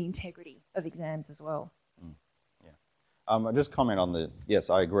improving the integrity of exams as well. I just comment on yes,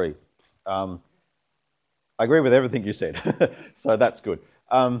 I agree. I agree with everything you said, so that's good.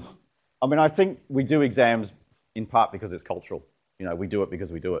 I think we do exams in part because it's cultural. We do it because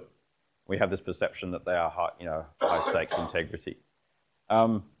we do it. We have this perception that they are high stakes integrity.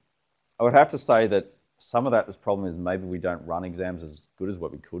 I would have to say that some of that problem is maybe we don't run exams as good as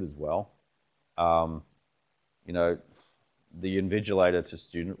what we could as well. The invigilator to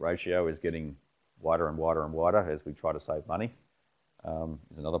student ratio is getting wider and wider and wider as we try to save money,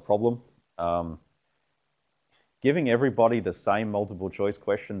 is another problem. Giving everybody the same multiple choice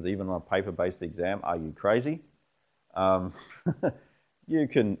questions, even on a paper-based exam, are you crazy? You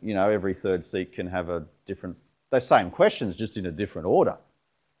can, every third seat can have the same questions, just in a different order.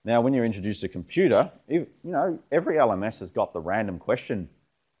 Now, when you introduce a computer, every LMS has got the random question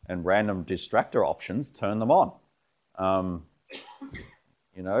and random distractor options, turn them on.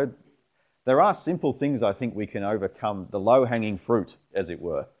 There are simple things I think we can overcome, the low-hanging fruit, as it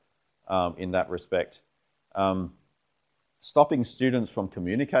were, in that respect. Stopping students from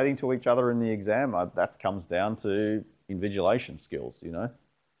communicating to each other in the exam, that comes down to invigilation skills, you're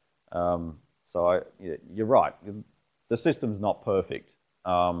right. The system's not perfect,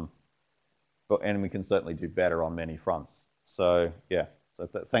 and we can certainly do better on many fronts. So, yeah. So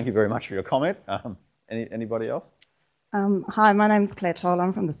thank you very much for your comment. Anybody else? Hi, my name's Claire Toll.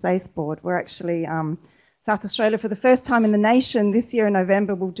 I'm from the SACE board. We're actually South Australia, for the first time in the nation this year in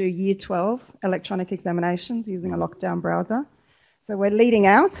November, we'll do Year 12 electronic examinations using a lockdown browser. So we're leading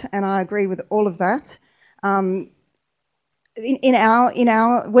out, and I agree with all of that. We're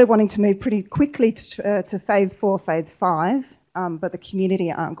wanting to move pretty quickly to phase 4, phase 5, but the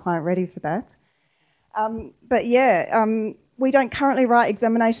community aren't quite ready for that. We don't currently write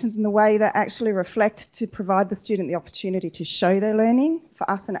examinations in the way that actually reflect to provide the student the opportunity to show their learning. For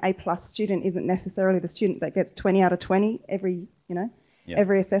us, an A+ student isn't necessarily the student that gets 20 out of 20 every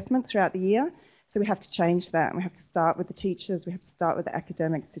assessment throughout the year. So we have to change that, and we have to start with the teachers, we have to start with the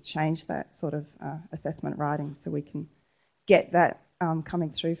academics to change that sort of assessment writing so we can get that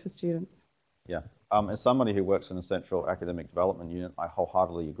coming through for students. Yeah. As somebody who works in a central academic development unit, I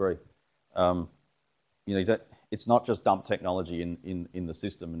wholeheartedly agree. It's not just dump technology in the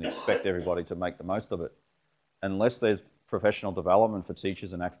system and expect everybody to make the most of it. Unless there's professional development for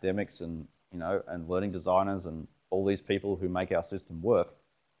teachers and academics and learning designers and all these people who make our system work,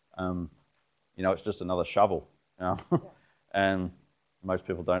 it's just another shovel. And most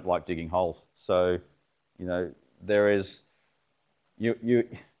people don't like digging holes. So, there has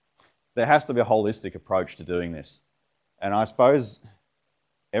to be a holistic approach to doing this. And I suppose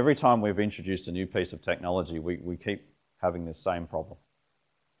every time we've introduced a new piece of technology, we keep having the same problem.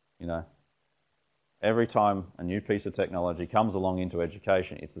 Every time a new piece of technology comes along into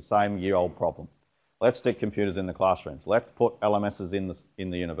education, it's the same year-old problem. Let's stick computers in the classrooms. Let's put LMSs in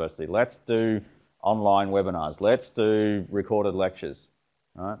the university. Let's do online webinars. Let's do recorded lectures.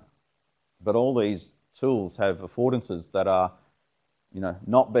 Right? But all these tools have affordances that are,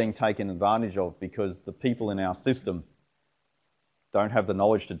 not being taken advantage of because the people in our system don't have the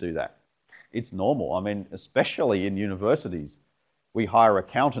knowledge to do that. It's normal. Especially in universities, we hire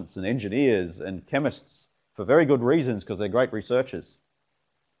accountants and engineers and chemists for very good reasons because they're great researchers.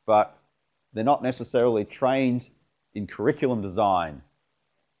 But they're not necessarily trained in curriculum design.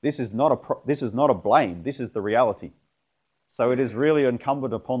 This is not a blame. This is the reality. So it is really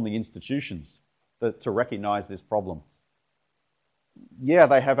incumbent upon the institutions to recognise this problem. Yeah,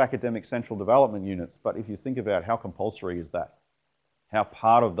 they have academic central development units, but if you think about how compulsory is that? How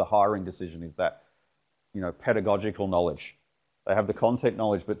part of the hiring decision is that, pedagogical knowledge? They have the content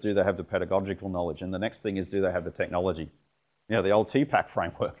knowledge, but do they have the pedagogical knowledge? And the next thing is, do they have the technology? The old TPAC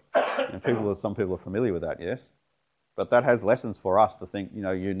framework. Some people are familiar with that, yes? But that has lessons for us to think,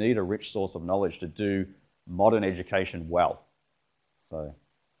 you need a rich source of knowledge to do modern education well. So,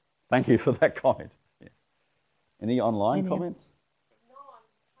 Thank you for that comment. Yes. Any online comments? No,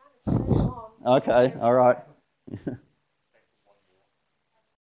 I'm trying to stay on. Okay, all right.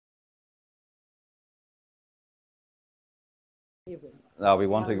 No, we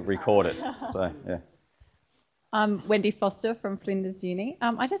want to record it. So, yeah. I'm Wendy Foster from Flinders Uni.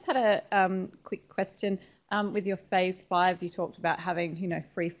 I just had a quick question. With your phase 5, you talked about having,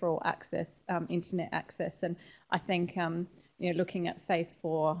 free-for-all access, internet access, and I think, looking at phase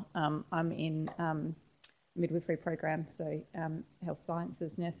 4, I'm in midwifery program, so health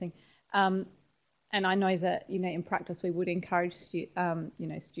sciences, nursing, and I know that, in practice we would encourage,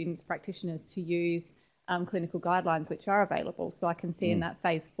 students, practitioners to use clinical guidelines which are available. So I can see in that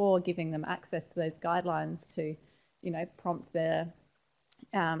phase 4 giving them access to those guidelines to, prompt their,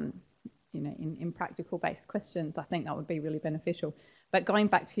 in practical based questions. I think that would be really beneficial. But going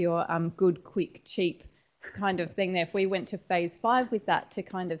back to your good, quick, cheap kind of thing there, if we went to phase 5 with that to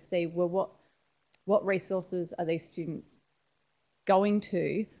kind of see, well, what resources are these students going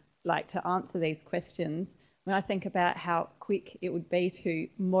to answer these questions? When I think about how quick it would be to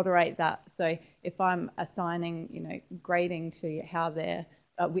moderate that, so if I'm assigning, grading to how they're,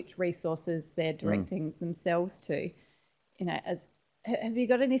 which resources they're directing themselves to, have you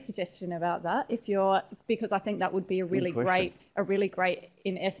got any suggestion about that? Because I think that would be a really great,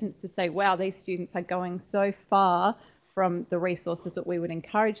 in essence, to say, wow, these students are going so far from the resources that we would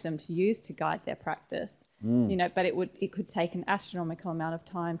encourage them to use to guide their practice. But it could take an astronomical amount of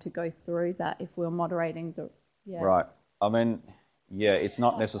time to go through that if we're moderating the. Yeah. Right. I mean, yeah, it's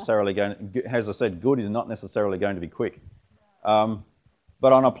not necessarily going. As I said, good is not necessarily going to be quick.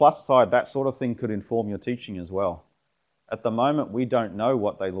 But on a plus side, that sort of thing could inform your teaching as well. At the moment, we don't know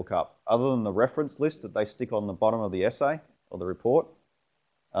what they look up, other than the reference list that they stick on the bottom of the essay or the report.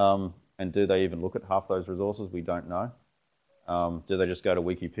 And do they even look at half those resources? We don't know. Do they just go to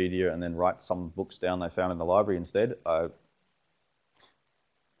Wikipedia and then write some books down they found in the library instead?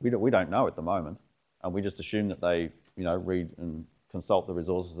 We don't know at the moment. And we just assume that they, read and consult the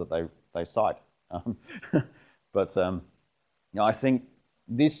resources that they cite. But I think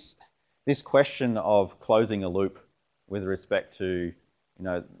this question of closing a loop with respect to,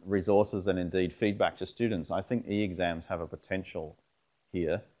 resources and indeed feedback to students, I think eExams have a potential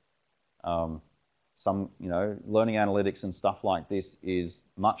here. Some, learning analytics and stuff like this is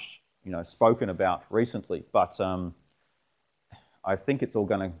much, spoken about recently, but I think we're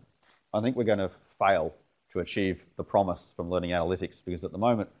going to fail to achieve the promise from learning analytics, because at the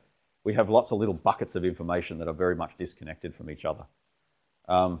moment we have lots of little buckets of information that are very much disconnected from each other.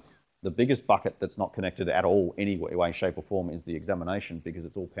 The biggest bucket that's not connected at all, any way, shape or form, is the examination, because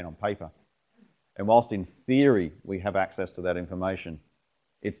it's all pen on paper. And whilst in theory we have access to that information,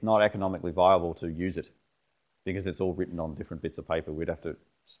 it's not economically viable to use it, because it's all written on different bits of paper. We'd have to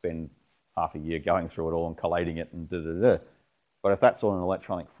spend half a year going through it all and collating it and da-da-da. But if that's all in an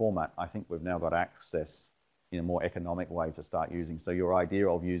electronic format, I think we've now got access in a more economic way to start using. So your idea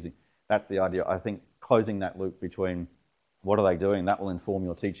of using, that's the idea. I think closing that loop between what are they doing, that will inform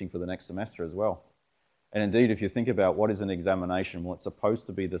your teaching for the next semester as well. And indeed, if you think about what is an examination, well, it's supposed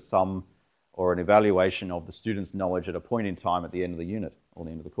to be the sum or an evaluation of the student's knowledge at a point in time at the end of the unit or the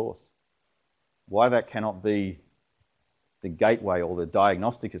end of the course. Why that cannot be the gateway or the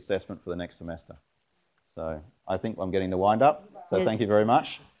diagnostic assessment for the next semester. So I think I'm getting the wind up. So thank you very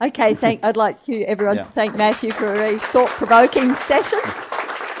much. Okay, I'd like everyone to thank Matthew for a very thought-provoking session.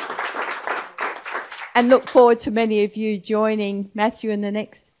 And look forward to many of you joining Matthew in the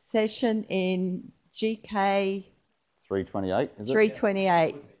next session in GK 328, is it?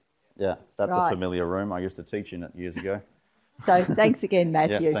 328. Yeah, that's a familiar room. I used to teach in it years ago. So thanks again,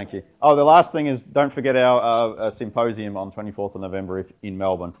 Matthew. Yeah, thank you. Oh, the last thing is, don't forget our symposium on 24th of November in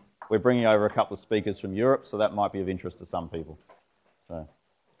Melbourne. We're bringing over a couple of speakers from Europe, so that might be of interest to some people. So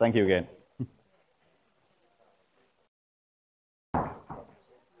thank you again.